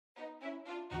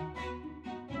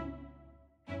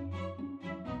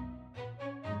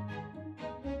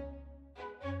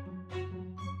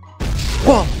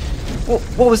Whoa!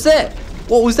 What was that?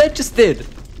 What was that just then?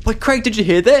 Wait, Craig, did you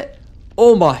hear that?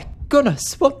 Oh my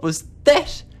goodness, what was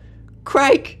that?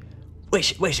 Craig, we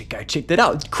should go check that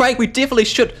out. Craig, we definitely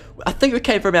should. I think it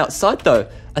came from outside though.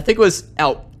 I think it was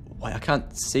out. Wait, I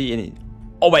can't see any.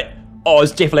 Oh wait. Oh,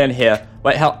 it's definitely in here.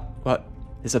 Wait, how? What?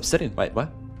 There's obsidian. Wait,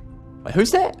 what? Wait,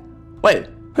 who's that? Wait,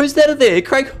 who's that in there?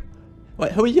 Craig?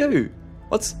 Wait, who are you?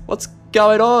 What's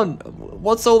going on?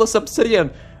 What's all this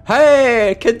obsidian?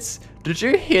 Hey, kids, did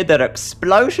you hear that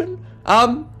explosion?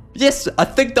 Yes, I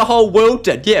think the whole world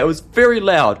did. Yeah, it was very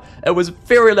loud. It was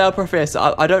very loud, Professor.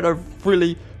 I don't know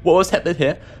really what was happening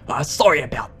here. Sorry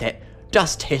about that.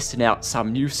 Just testing out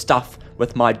some new stuff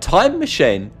with my time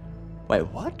machine. Wait,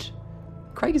 what?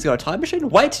 Craig has got a time machine?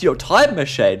 Wait, your time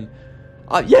machine?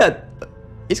 Yeah,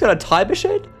 he's got a time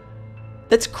machine?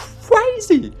 That's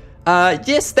crazy.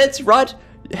 Yes, that's right.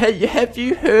 Have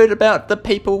you heard about the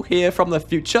people here from the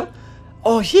future?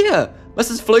 Oh, yeah.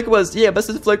 Mrs.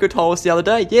 Fluker told us the other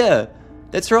day. Yeah,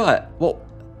 that's right.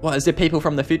 What is there people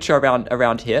from the future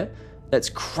around here? That's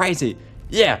crazy.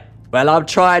 Yeah, well, I'm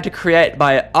trying to create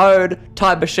my own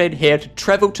time machine here to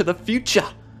travel to the future.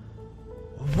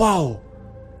 Whoa.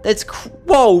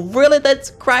 Whoa, really? That's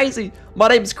crazy. My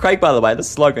name's Craig, by the way.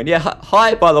 This is Logan. Yeah,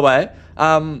 hi, by the way.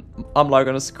 I'm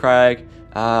Logan, this is Craig.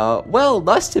 Well,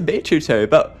 nice to meet you two,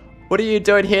 but what are you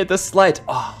doing here this late?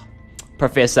 Oh,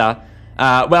 Professor.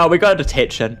 Well, we got a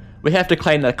detention. We have to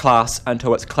clean the class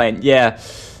until it's clean. Yeah,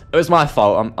 it was my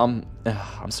fault.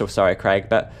 I'm so sorry, Craig,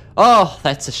 but oh,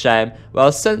 that's a shame.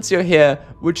 Well, since you're here,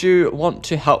 would you want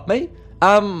to help me?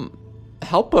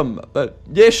 Help him? But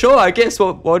yeah, sure. I guess.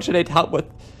 What do you need help with,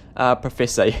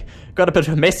 Professor? You got a bit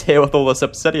of a mess here with all this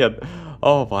obsidian.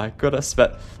 Oh my goodness,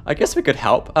 but I guess we could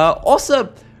help.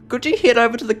 Also, could you head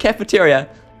over to the cafeteria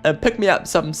and pick me up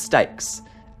some steaks?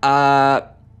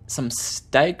 Some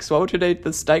steaks? What would you need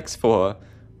the steaks for?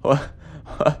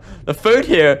 The food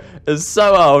here is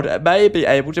so old, it may be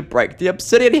able to break the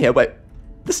obsidian here. Wait,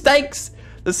 the steaks?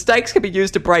 The steaks can be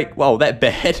used to break, whoa, that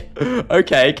bad.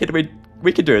 Okay,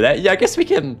 we can do that. Yeah, I guess we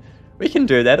can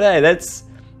do that, eh?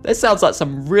 That sounds like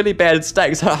some really bad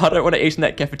steaks. I don't want to eat in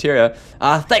that cafeteria.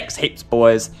 Thanks heaps,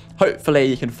 boys. Hopefully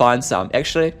you can find some.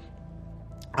 Actually,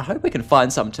 I hope we can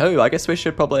find some too. I guess we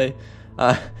should probably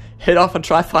head off and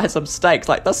try find some steaks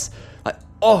like this. Like,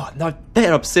 oh no,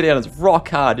 that obsidian is rock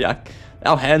hard. Yeah,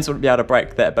 our hands wouldn't be able to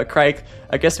break that. But Craig,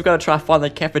 I guess we've got to try find the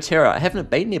cafeteria. I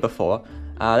haven't been there before.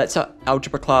 That's our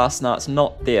algebra class. No, it's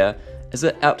not there. Is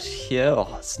it out here?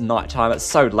 Oh, it's nighttime. It's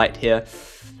so late here.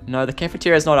 No, the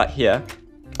cafeteria is not out here.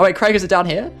 Oh wait, Craig, is it down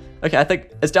here? Okay, I think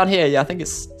it's down here. Yeah, I think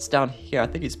it's down here. I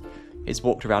think he's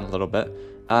walked around a little bit.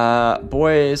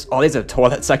 Boys. Oh, there's a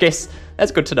toilets. I guess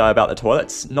that's good to know about the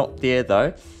toilets. Not there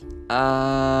though.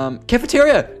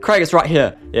 Cafeteria. Craig, it's right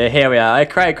here. Yeah, here we are.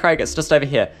 Hey, Craig, it's just over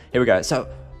here. Here we go. So,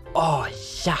 oh,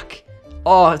 yuck.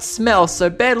 Oh, it smells so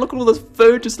bad. Look at all this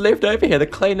food just left over here. The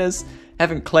cleaners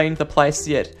haven't cleaned the place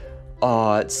yet.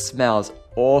 Oh, it smells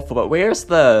awful. But where is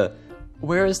the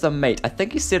meat? I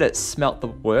think he said it smelt the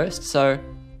worst. So,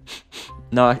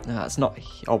 no, it's not.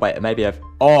 Oh wait, maybe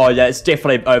oh yeah, it's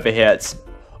definitely over here.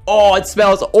 Oh, it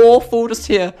smells awful just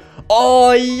here.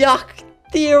 Oh, yuck.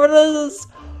 There it is.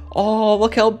 Oh,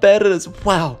 look how bad it is.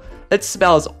 Wow, it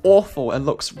smells awful and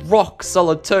looks rock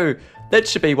solid too. That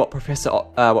should be what Professor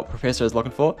is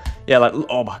looking for. Yeah, like,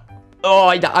 oh my.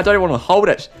 Oh, yeah, I don't even want to hold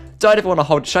it. Don't even want to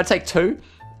hold it. Should I take two?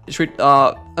 Should we,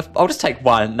 I'll just take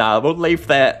one. Nah, we'll leave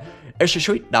that. Should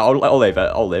we? No, I'll leave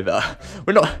it. I'll leave it.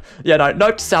 We're not. Yeah, no.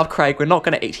 Note to South Craig. We're not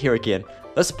going to eat here again.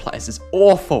 This place is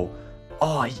awful.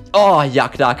 Oh,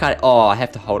 yuck. No, I can't. Oh, I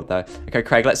have to hold it though. Okay,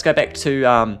 Craig. Let's go back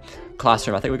to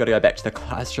classroom. I think we've got to go back to the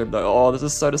classroom though. Oh, this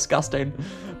is so disgusting.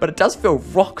 But it does feel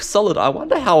rock solid. I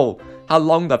wonder how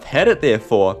long they've had it there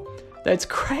for. That's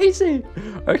crazy.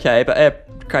 Okay, but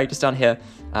Craig, just down here.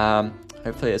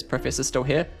 Hopefully, is Professor still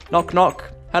here? Knock,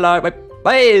 knock. Hello. Wait,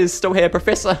 he's still here,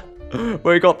 Professor.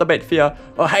 We got the meat for you.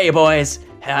 Oh, hey, boys.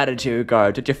 How did you go?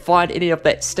 Did you find any of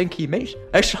that stinky meat?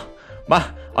 Actually,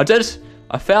 I did.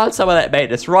 I found some of that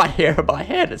meat. It's right here in my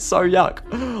hand. It's so yuck.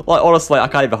 Like, honestly, I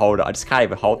can't even hold it. I just can't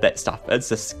even hold that stuff. It's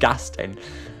disgusting.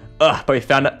 Ugh, but we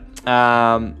found it.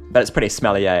 But it's pretty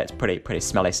smelly, yeah. It's pretty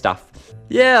smelly stuff.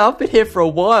 Yeah, I've been here for a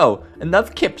while, and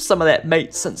they've kept some of that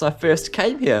meat since I first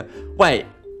came here. Wait,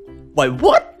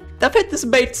 what? They've had this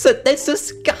meat since. That's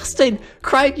disgusting.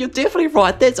 Craig, you're definitely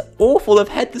right. That's awful. They've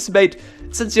had this meat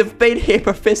since you've been here,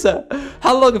 Professor.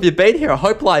 How long have you been here? I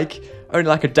hope only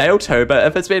like a day or two, but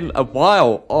if it's been a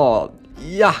while, oh,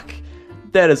 yuck.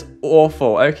 That is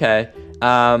awful. Okay.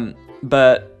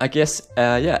 But I guess,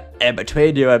 yeah, in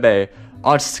between you and me,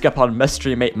 I'll skip on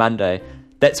Mystery Meat Monday.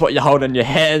 That's what you hold in your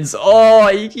hands. Oh,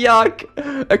 yuck.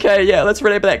 Okay, yeah, let's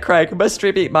remember that, Craig.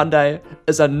 Mystery Meat Monday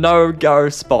is a no-go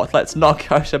spot. Let's not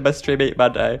go to Mystery Meat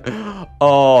Monday.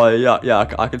 Oh,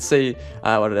 yuck. I can see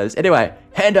what it is. Anyway,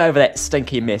 hand over that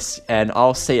stinky mess, and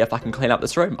I'll see if I can clean up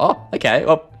this room. Oh, okay.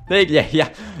 Well, there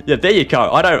you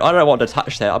go. I don't want to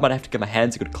touch that. I might have to give my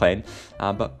hands a good clean.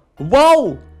 But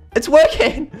whoa, it's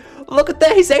working. Look at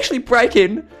that. He's actually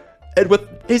breaking it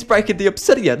he's breaking the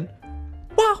obsidian.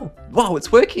 Wow,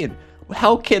 it's working.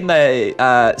 How can they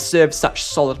serve such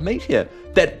solid meat here?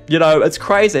 That, it's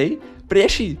crazy, but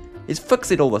he's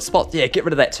fixing all the spots. Yeah, get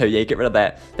rid of that too. Yeah, get rid of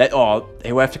that. Oh,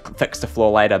 he'll have to fix the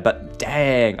floor later, but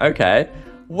dang, okay.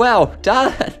 Well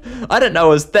done. I didn't know it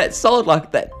was that solid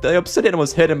like that. The obsidian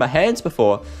was hurt in my hands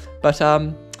before, but,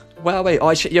 wow, wait. Oh,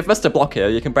 you've missed a block here.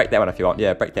 You can break that one if you want.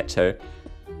 Yeah, break that too.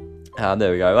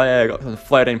 There we go. Oh, yeah, got some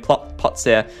floating pots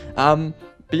there.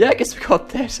 But yeah, I guess we got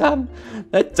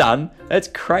that done. That's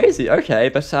crazy. Okay,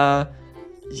 but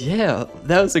yeah,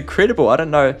 that was incredible. I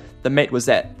don't know the meat was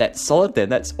that solid then.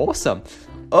 That's awesome.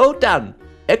 All done.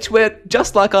 It worked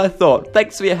just like I thought.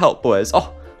 Thanks for your help, boys.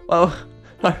 Oh, well,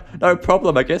 no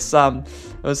problem. I guess it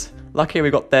was lucky we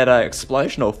got that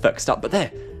explosion all fixed up. But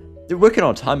they're working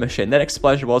on a time machine. That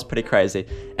explosion was pretty crazy.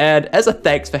 And as a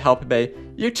thanks for helping me,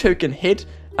 you two can head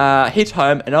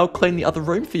home, and I'll clean the other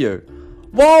room for you.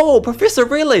 Whoa, Professor,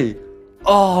 really?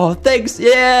 Oh, thanks.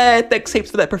 Yeah, thanks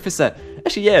heaps for that, Professor.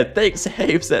 Actually, yeah, thanks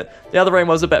heaps. The other room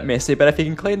was a bit messy, but if you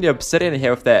can clean the obsidian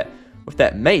here with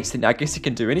that meat, then I guess you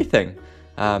can do anything.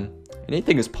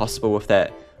 Anything is possible with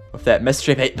that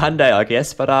Mystery Meat Monday, I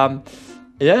guess. But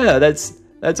yeah, that's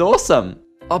awesome.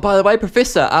 Oh, by the way,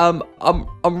 Professor, I'm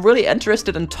really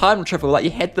interested in time travel. Like,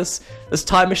 you had this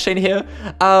time machine here,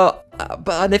 but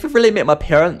I never really met my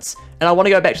parents, and I want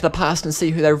to go back to the past and see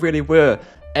who they really were.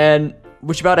 And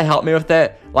would you be able to help me with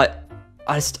that? Like,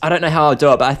 I don't know how I'll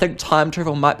do it, but I think time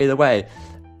travel might be the way.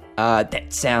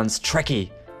 That sounds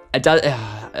tricky. It does.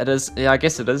 It is. Yeah, I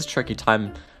guess it is tricky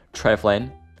time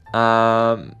traveling.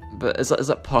 But is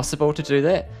it possible to do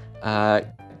that?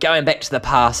 Going back to the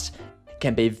past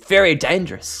can be very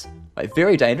dangerous. Like,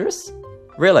 very dangerous?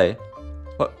 Really?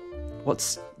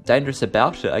 What's dangerous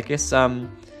about it? I guess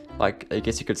I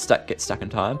guess you could get stuck in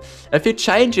time. If you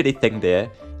change anything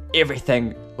there,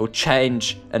 everything will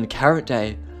change in current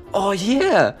day. Oh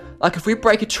yeah! Like, if we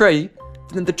break a tree,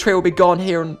 then the tree will be gone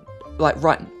here and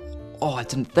right. Oh, I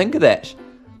didn't think of that.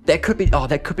 That could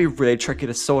be really tricky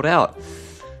to sort out.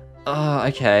 Oh,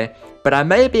 okay. But I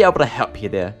may be able to help you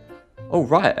there. Oh,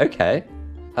 right, okay.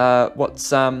 What's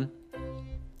how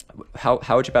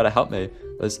would you be able to help me?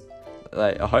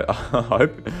 I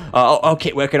hope. I'll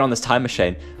keep working on this time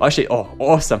machine. Actually, oh,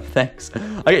 awesome, thanks.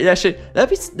 Okay, yeah, actually,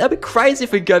 that'd be crazy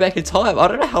if we go back in time. I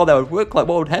don't know how that would work. Like,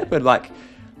 what would happen? Like,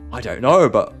 I don't know,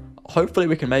 but hopefully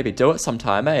we can maybe do it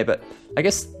sometime, eh? But I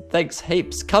guess thanks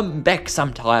heaps. Come back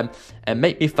sometime and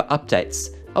meet me for updates.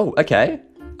 Oh, okay.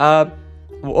 Well,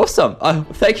 awesome.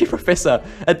 Thank you, Professor,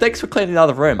 and thanks for cleaning the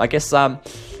other room. I guess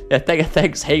yeah,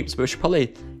 thanks heaps. We should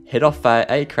probably head off,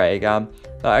 Craig.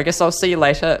 I guess I'll see you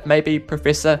later. Maybe,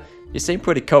 Professor. You seem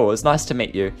pretty cool. It was nice to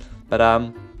meet you. But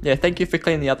yeah, thank you for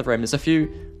cleaning the other room. There's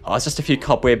it's just a few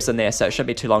cobwebs in there, so it shouldn't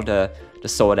be too long to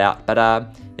sort out. But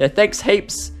yeah, thanks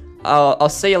heaps. I'll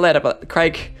see you later. But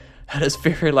Craig, it is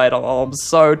very late. Oh, I'm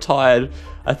so tired.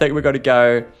 I think we've got to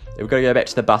go. We've got to go back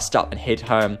to the bus stop and head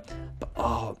home.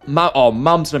 But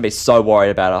Mum's gonna be so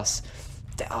worried about us.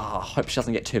 Oh, I hope she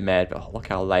doesn't get too mad. But look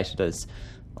how late it is.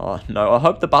 Oh no, I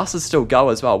hope the buses still go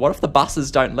as well. What if the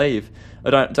buses don't leave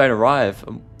or don't arrive,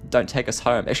 don't take us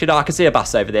home? Actually, no, I can see a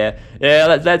bus over there. Yeah,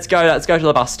 let's go to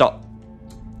the bus stop.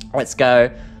 Let's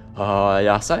go. Oh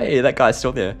yeah, so hey, that guy's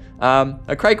still there.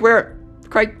 Craig,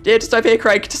 yeah, just over here,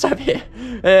 Craig, just over here.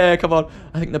 Yeah, come on.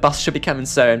 I think the bus should be coming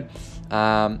soon.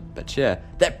 But yeah,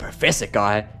 that professor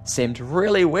guy seemed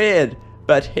really weird,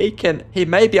 but he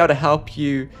may be able to help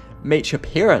you meet your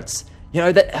parents. You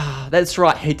know, that's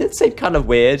right, he did seem kind of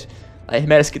weird. He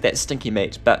made us get that stinky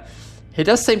meat, but he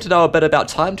does seem to know a bit about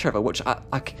time travel, which I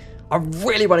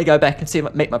really want to go back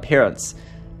and meet my parents.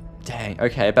 Dang,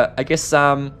 okay, but I guess,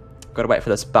 gotta wait for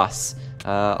this bus.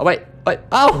 Oh, wait,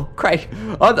 oh, Craig.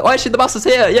 Oh, actually, the bus is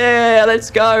here. Yeah, let's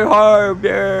go home,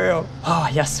 yeah. Oh,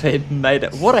 yes, we made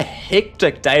it. What a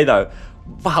hectic day, though.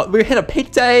 Wow, we had a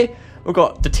peak day. We've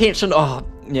got detention. Oh,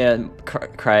 yeah,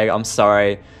 Craig, I'm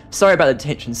sorry. Sorry about the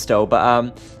detention still,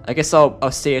 but I guess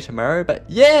I'll see you tomorrow. But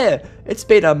yeah, it's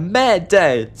been a mad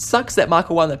day. It sucks that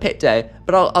Michael won the pet day,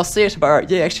 but I'll see you tomorrow.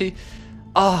 Yeah, actually,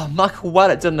 oh, Michael won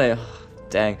it, didn't he?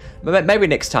 dang. Maybe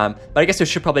next time. But I guess we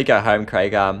should probably go home,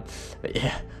 Craig. But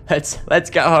yeah, let's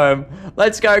go home.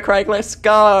 Let's go, Craig. Let's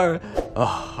go.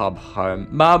 Oh, I'm home.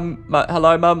 Mum,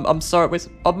 hello, Mum. I'm sorry.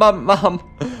 Mum.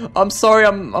 I'm sorry.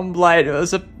 I'm late. It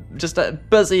was just a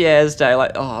busy ass day.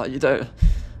 Like, oh,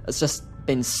 it's just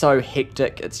been so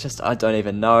hectic. It's just I don't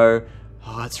even know.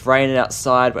 Oh, it's raining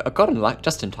outside. I got in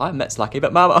just in time. That's lucky.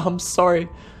 But Mum, I'm sorry.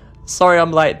 Sorry,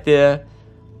 I'm late there.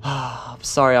 Oh, I'm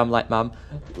sorry I'm late, Mum.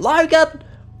 Logan,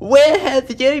 where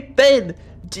have you been?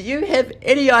 Do you have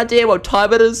any idea what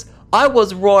time it is? I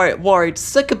was worried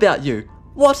sick about you.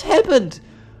 What happened?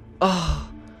 Oh,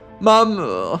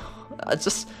 Mum, I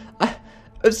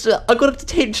got a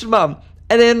detention, Mum.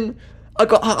 And then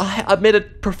I met a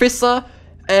professor,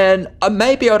 and I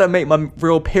may be able to meet my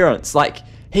real parents. Like,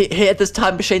 he had this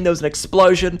time machine, there was an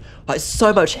explosion, like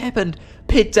so much happened.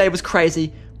 Pet day was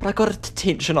crazy, but I got a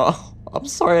detention. Oh, I'm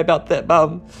sorry about that,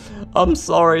 Mum. I'm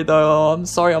sorry though. I'm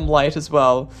sorry I'm late as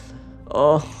well.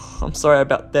 Oh, I'm sorry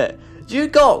about that. You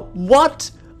got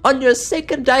what? On your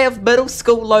second day of middle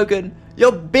school, Logan?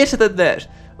 You're better than that.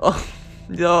 Oh,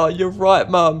 yeah, you're right,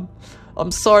 Mum.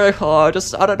 I'm sorry. Oh, I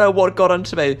don't know what got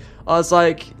into me. I was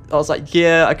like,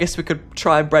 yeah, I guess we could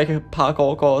try and break a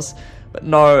parkour course, but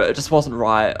no, it just wasn't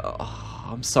right. Oh,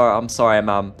 I'm sorry,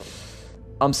 Mum.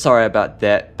 I'm sorry about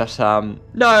that, but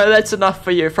no, that's enough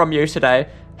from you today.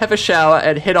 Have a shower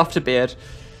and head off to bed.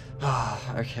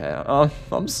 Oh, okay.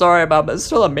 I'm sorry, Mum. It's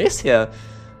still a mess here.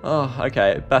 Oh,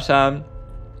 okay, but I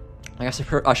guess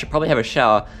I should probably have a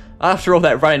shower. After all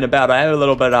that running about, I am a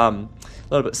little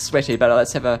bit sweaty, but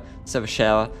let's have a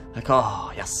shower. Like,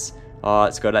 oh yes, oh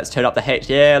that's good. Let's turn up the heat.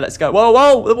 Yeah, let's go. Whoa,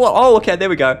 oh, okay, there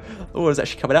we go. Oh, it's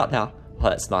actually coming out now. Oh,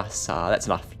 that's nice. That's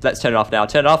enough. Let's turn it off now.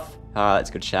 Turn it off. That's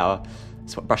a good shower.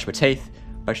 Let's brush my teeth.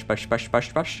 Brush.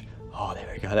 Oh, there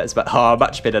we go. That's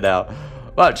much better now.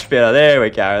 Much better. There we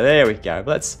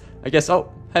go. I guess.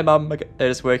 Oh, hey, Mum. They're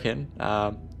just working.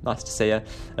 Nice to see you.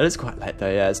 It is quite late though.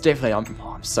 Yeah, it's definitely.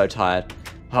 I'm so tired.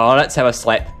 Oh, let's have a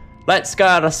sleep. Let's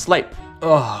go to sleep.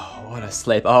 Oh, what a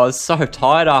sleep. Oh, I was so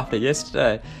tired after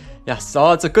yesterday. Yes,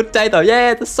 oh, it's a good day though.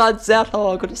 Yeah, the sun's out.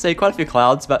 Oh, good to see quite a few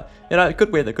clouds, but you know,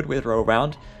 good weather all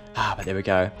around. But there we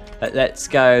go. Let's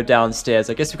go downstairs.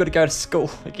 I guess we've got to go to school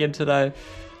again today.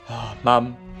 Oh,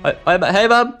 Mum. Hey,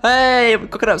 Mum. Hey, we're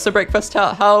cooking up some breakfast.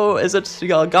 How is it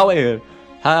going?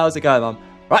 How's it going, Mum?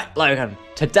 Right, Logan.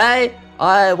 Today,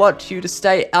 I want you to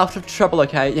stay out of trouble,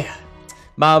 okay? Yeah.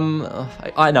 Mum,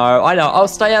 I know. I'll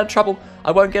stay out of trouble.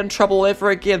 I won't get in trouble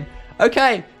ever again.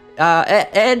 Okay.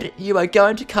 And you are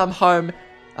going to come home.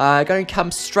 Going to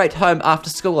come straight home after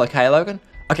school, okay, Logan?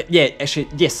 Okay. Yeah. Actually,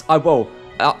 yes, I will.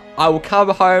 I will come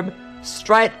home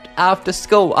straight after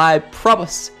school. I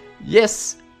promise.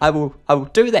 Yes, I will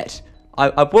do that.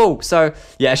 I will. So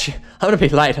yeah, actually, I'm gonna be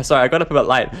late. Sorry, I got up a bit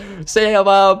late. See you,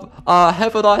 Mum.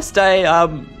 Have a nice day.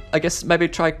 I guess maybe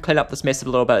try and clean up this mess a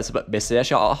little bit. It's a bit messy.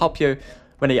 Actually, I'll help you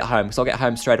when I get home, because I'll get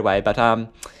home straight away. But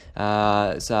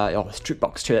it's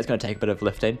jukebox too. That's gonna take a bit of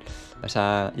lifting. But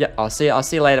yeah, I'll see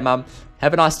you later, Mum.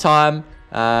 Have a nice time.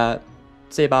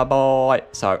 See you, bye.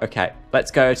 So okay, let's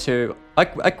go to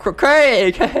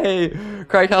Craig. Hey,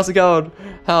 Craig, how's it going?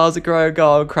 How's it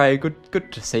going, Craig?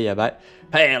 Good to see you, mate.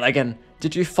 Hey, Logan,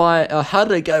 did you find? How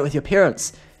did it go with your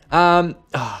parents? Yeah,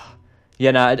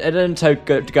 no, it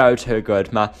didn't go too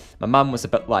good. My mum was a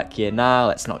bit like, yeah, nah,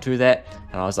 let's not do that.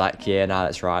 And I was like, yeah, nah,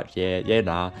 that's right. Yeah,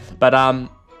 nah. But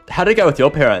how did it go with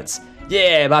your parents?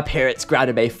 Yeah, my parents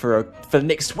grounded me for the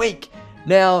next week.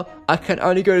 Now I can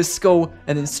only go to school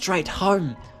and then straight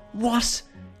home. What?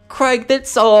 Craig,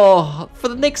 that's for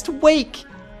the next week.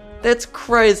 That's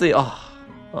crazy. Oh,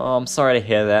 I'm sorry to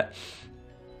hear that.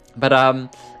 But I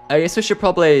guess we should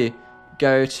probably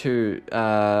go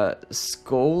to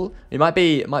school. It might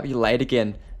be late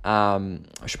again. I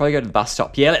should probably go to the bus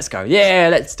stop. Yeah, let's go. Yeah,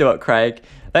 let's do it, Craig.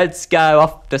 Let's go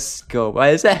off to school.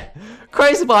 Wait, is that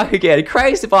Crazy Bike again?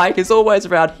 Crazy Bike is always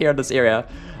around here in this area.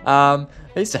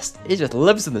 He just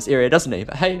lives in this area, doesn't he?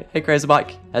 But hey, Crazy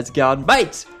Bike, how's it going,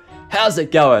 mate? How's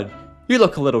it going? You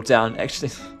look a little down,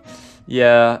 actually.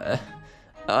 Yeah,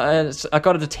 I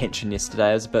got a detention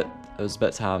yesterday. It was a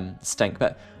bit stink.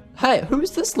 But hey,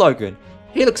 who's this Logan?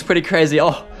 He looks pretty crazy.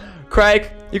 Oh,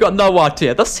 Craig, you got no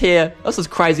idea. This is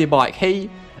Crazy Bike. He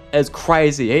is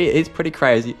crazy. He's pretty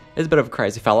crazy. He's a bit of a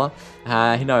crazy fella.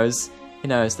 He knows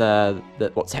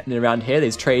what's happening around here.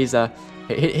 These trees are.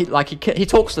 He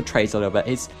talks to the trees a little bit.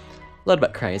 He's a little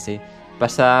bit crazy.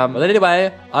 But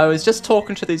anyway, I was just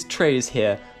talking to these trees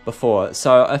here before.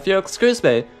 So if you'll excuse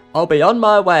me, I'll be on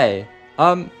my way.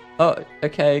 Oh,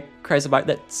 okay, Crazy Bike.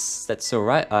 That's all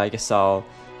right. I guess I'll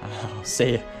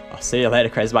see you later,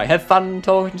 Crazy Bike. Have fun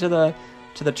talking to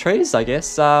to the trees, I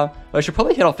guess. We should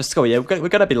probably head off to school. Yeah, we're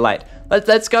gonna be late.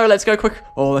 Let's go quick.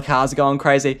 Oh, the cars are going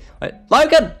crazy. Wait,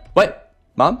 Logan! Wait,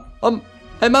 Mum?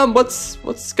 Hey, Mum, what's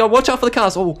go? Watch out for the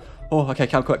cars. Oh, okay,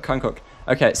 come quick.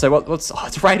 Okay, so what's? Oh,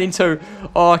 it's raining too.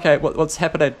 Oh, okay, what's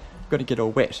happening? I'm gonna get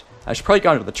all wet. I should probably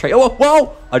go under the tree. Oh,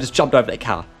 whoa! I just jumped over that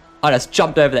car. Let's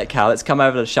come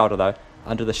over to the shelter though.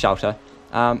 Under the shelter.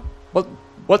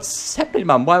 What's happening,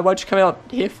 Mum? Why'd you come out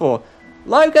here for?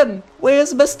 Logan,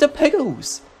 where's Mr.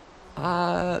 Pickles?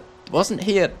 Wasn't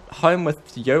he at home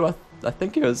with you? I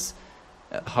think he was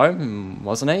at home,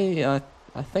 wasn't he? I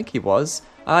think he was.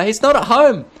 He's not at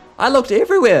home. I looked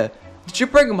everywhere. Did you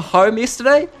bring him home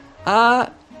yesterday?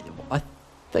 I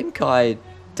think I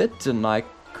did, didn't I,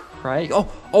 Craig?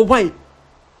 Oh wait.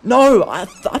 No, I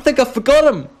think I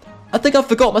forgot him. I think I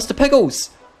forgot Mr. Pickles.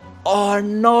 Oh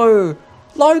no.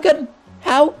 Logan,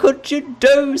 how could you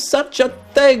do such a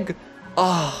thing?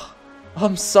 Oh,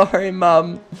 I'm sorry,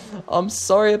 Mum. I'm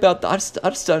sorry about that. I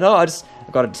just don't know. I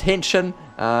got attention.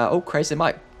 Oh, crazy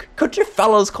Mike. Could you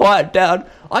fellas quiet down?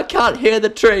 I can't hear the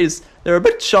trees. They're a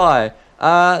bit shy.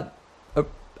 Sorry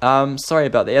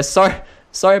about that. Yeah,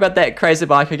 sorry about that, crazy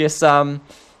Mike. I guess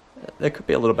they could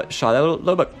be a little bit shy. They're a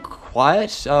little bit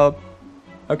quiet.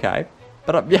 Okay,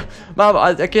 but yeah, Mum.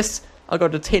 I guess I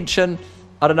got attention.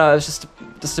 I don't know. It was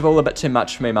just a little bit too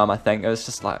much for me, Mum. I think it was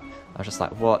just like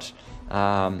what?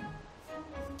 Yeah.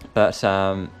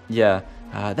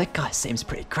 That guy seems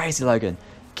pretty crazy, Logan.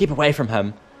 Keep away from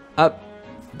him.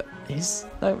 He's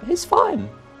fine.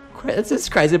 It's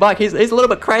crazy Mike. He's a little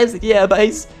bit crazy, yeah, but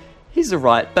he's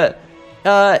alright. But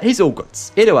he's all good.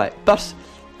 Anyway, but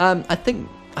I think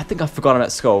I forgot him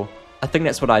at school. I think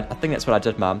that's what I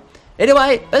did, Mum.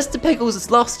 Anyway, Mr. Pickles is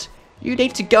lost. You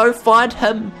need to go find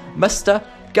him, Mister.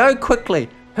 Go quickly.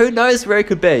 Who knows where he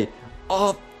could be?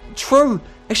 Oh, true.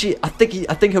 Actually, I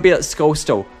think he'll be at school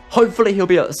still. Hopefully he'll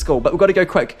be at school, but we've got to go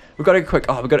quick.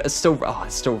 Oh, it's still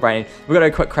raining. We've got to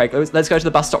go quick, Craig. Let's go to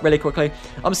the bus stop really quickly.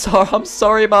 I'm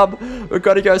sorry, Mum. We've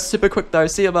got to go super quick though.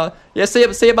 See you, Mum. Yeah, see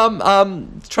you,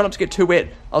 Mum. Try not to get too wet.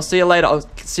 I'll see you later. I'll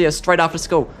see you straight after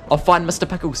school. I'll find Mr.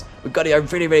 Pickles. We've got to go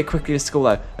really, really quickly to school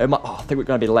though. I think we're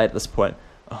going to be late at this point.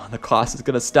 Oh, the class is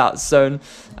going to start soon.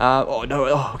 Oh no,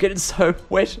 we're getting so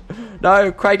wet.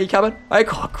 No, Craig, you coming?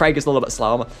 Oh, Craig is a little bit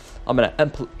slow. I'm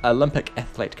an Olympic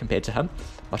athlete compared to him.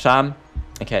 But,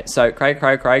 okay, so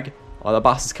Craig. Oh, the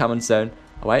bus is coming soon.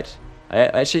 Oh, wait.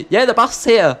 Actually, yeah, the bus is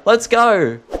here. Let's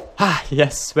go. Ah,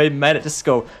 yes, we made it to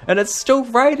school. And it's still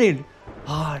raining.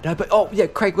 Oh, no, but, oh, yeah,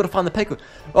 Craig, gotta find the pickle.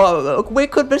 Oh, where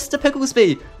could Mr. Pickles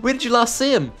be? Where did you last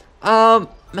see him?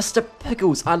 Mr.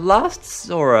 Pickles, I last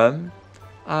saw him.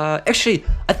 Actually,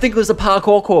 I think it was a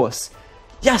parkour course.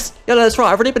 Yes, yeah, that's right,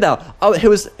 I remember now. Oh, he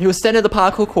was standing at the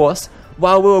parkour course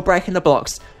while we were breaking the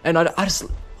blocks. And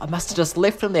I must have just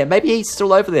left him there. Maybe he's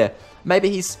still over there.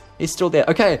 Maybe he's still there.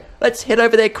 Okay, let's head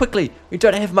over there quickly. We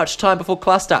don't have much time before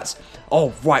class starts.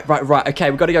 Oh, right.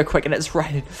 Okay, we've got to go quick and it's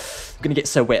raining. We're going to get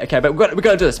so wet. Okay, but we're going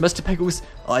to do this. Mr. Pickles,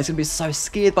 oh, he's going to be so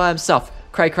scared by himself.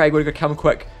 Craig, we're going to come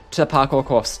quick to the parkour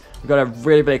course. We've got to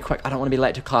really, really quick. I don't want to be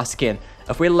late to class again.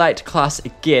 If we're late to class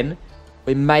again,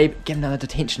 we may get another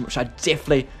detention, which I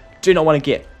definitely do not want to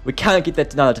get. We can't get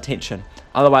that another detention.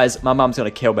 Otherwise, my mum's going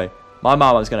to kill me. My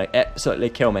mum is going to absolutely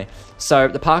kill me. So,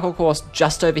 the parkour course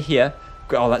just over here.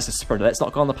 Oh, that's a sprinter. Let's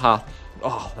not go on the path.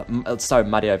 Oh, it's so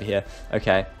muddy over here.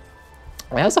 Okay.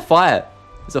 Wait, how's a fire?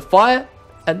 There's a fire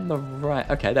in the right.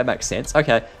 Okay, that makes sense.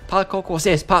 Okay. Parkour course.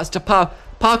 Yes,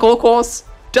 parkour course.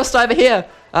 Just over here.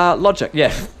 Logic.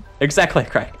 Yeah. Exactly,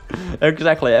 Craig.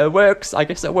 Exactly. It works. I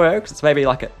guess it works. It's maybe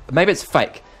like maybe it's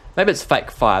fake. Maybe it's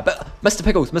fake fire. But Mr.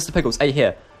 Pickles, are you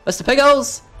here? Mr.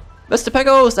 Pickles?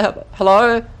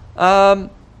 Hello?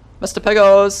 Mr.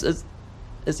 Pickles,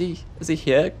 is he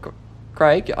here?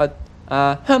 Craig,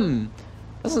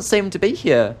 doesn't seem to be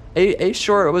here. Are you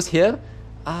sure it was here?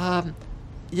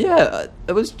 Yeah,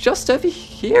 it was just over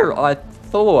here, I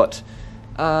thought.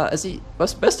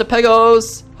 Mr.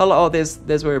 Pickles? Hello, oh,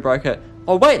 there's where we broke it.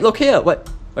 Oh, wait, look here. Wait,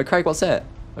 Craig, what's that?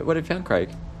 Wait, what have you found, Craig?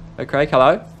 Wait, Craig,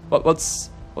 hello? What's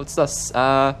this?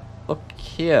 Look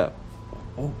here.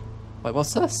 Oh, wait,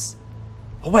 what's this?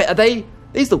 Oh, wait,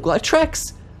 these look like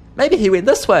tracks. Maybe he went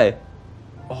this way.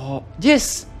 Oh,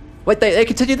 yes. Wait, they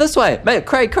continue this way. Maybe,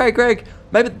 Craig.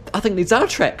 Maybe, I think these are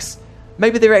tracks.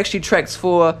 Maybe they're actually tracks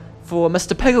for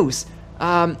Mr. Pickles.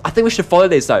 I think we should follow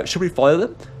these, though. Should we follow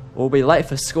them? We'll be late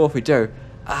for school if we do.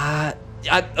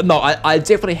 No, I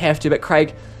definitely have to, but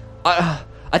Craig, I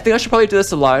think I should probably do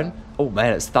this alone. Oh,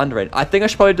 man, it's thundering. I think I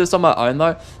should probably do this on my own,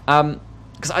 though.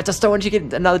 Because I just don't want you to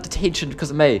get another detention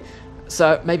because of me.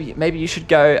 So maybe you should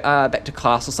go back to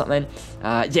class or something.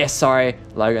 Yeah, sorry,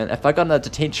 Logan. If I got another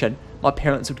detention, my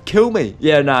parents would kill me.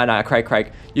 Yeah, no,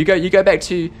 Craig. You go back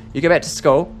to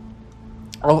school.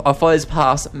 I'll follow these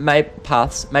paths. Maybe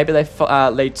they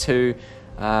lead to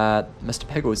Mr.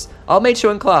 Pickles. I'll meet you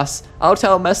in class. I'll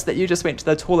tell Miss that you just went to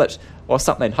the toilet or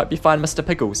something. Hope you find Mr.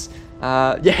 Pickles.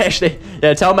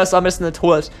 Yeah, tell Miss I'm just in the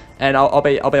toilet, and I'll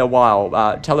be a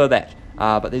while. Tell her that.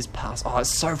 But these paths, it's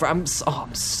so I'm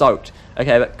soaked.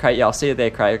 Okay, but Craig, yeah, I'll see you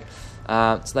there, Craig.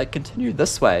 So they continue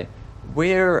this way.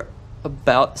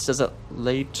 Whereabouts does it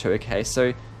lead to? Okay,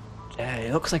 so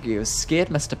it looks like he was scared,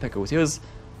 Mr. Pickles. He was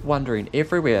wandering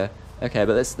everywhere. Okay,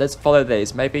 but let's follow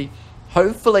these. Maybe,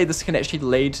 hopefully, this can actually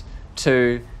lead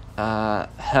to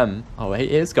him. Oh,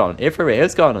 he is gone everywhere.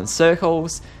 He's gone in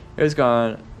circles. He's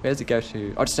gone. Where does he go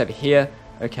to? Oh, just over here.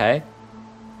 Okay,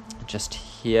 just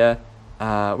here.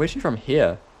 Where's he from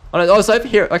here? Oh no, it's over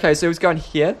here. Okay, so he was going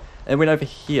here and went over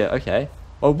here. Okay.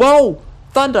 Oh, whoa!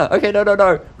 Thunder! Okay, no. We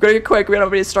gotta get quick. We're not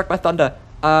being struck by thunder.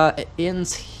 It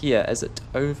ends here. Is it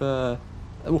over?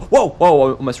 Whoa!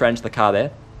 Almost ran into the car there.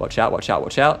 Watch out.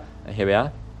 And here we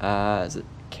are. Is it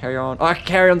carry on? Oh,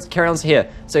 carry on's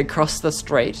here. So across the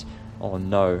street. Oh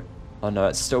no,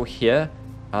 it's still here.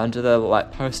 Under the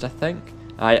light post, I think.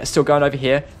 Yeah, still going over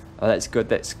here. Oh, that's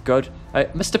good. Hey,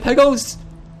 Mr. Pickles!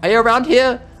 Are you around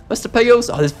here? Mr.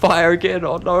 Pickles? Oh, there's fire again.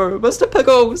 Oh no. Mr.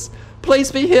 Pickles!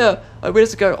 Please be here. Oh, where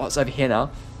does it go? Oh, it's over here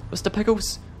now. Mr.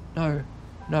 Pickles? No.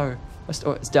 Oh,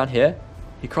 it's down here.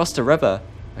 He crossed a river.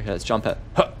 Okay, let's jump it.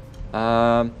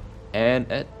 And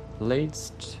it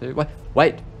leads to...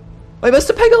 Wait,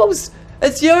 Mr. Pickles!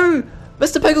 It's you!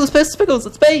 Mr. Pickles,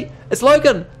 it's me! It's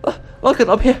Logan! Logan,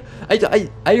 I'm here. Are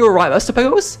you alright, Mr.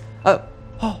 Pickles?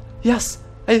 Oh, yes.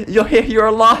 Hey, you're here, you're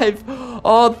alive!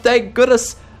 Oh, thank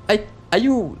goodness! Are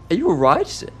you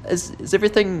alright? Is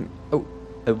everything... Oh,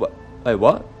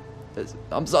 what?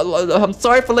 I'm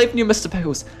sorry for leaving you, Mr.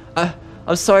 Pickles.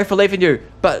 I'm sorry for leaving you,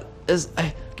 but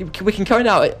we can go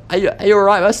now. Are you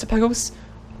alright, Mr. Pickles?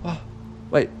 Oh,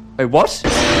 wait, what?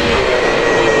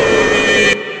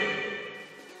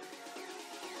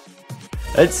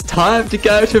 It's time to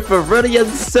go to Viridian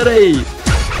City.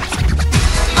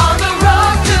 On the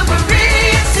road to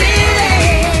Viridian City.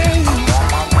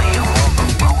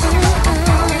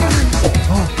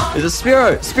 There's a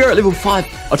Spiro level 5.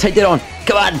 I'll take that on.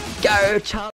 Come on, go, Charlie.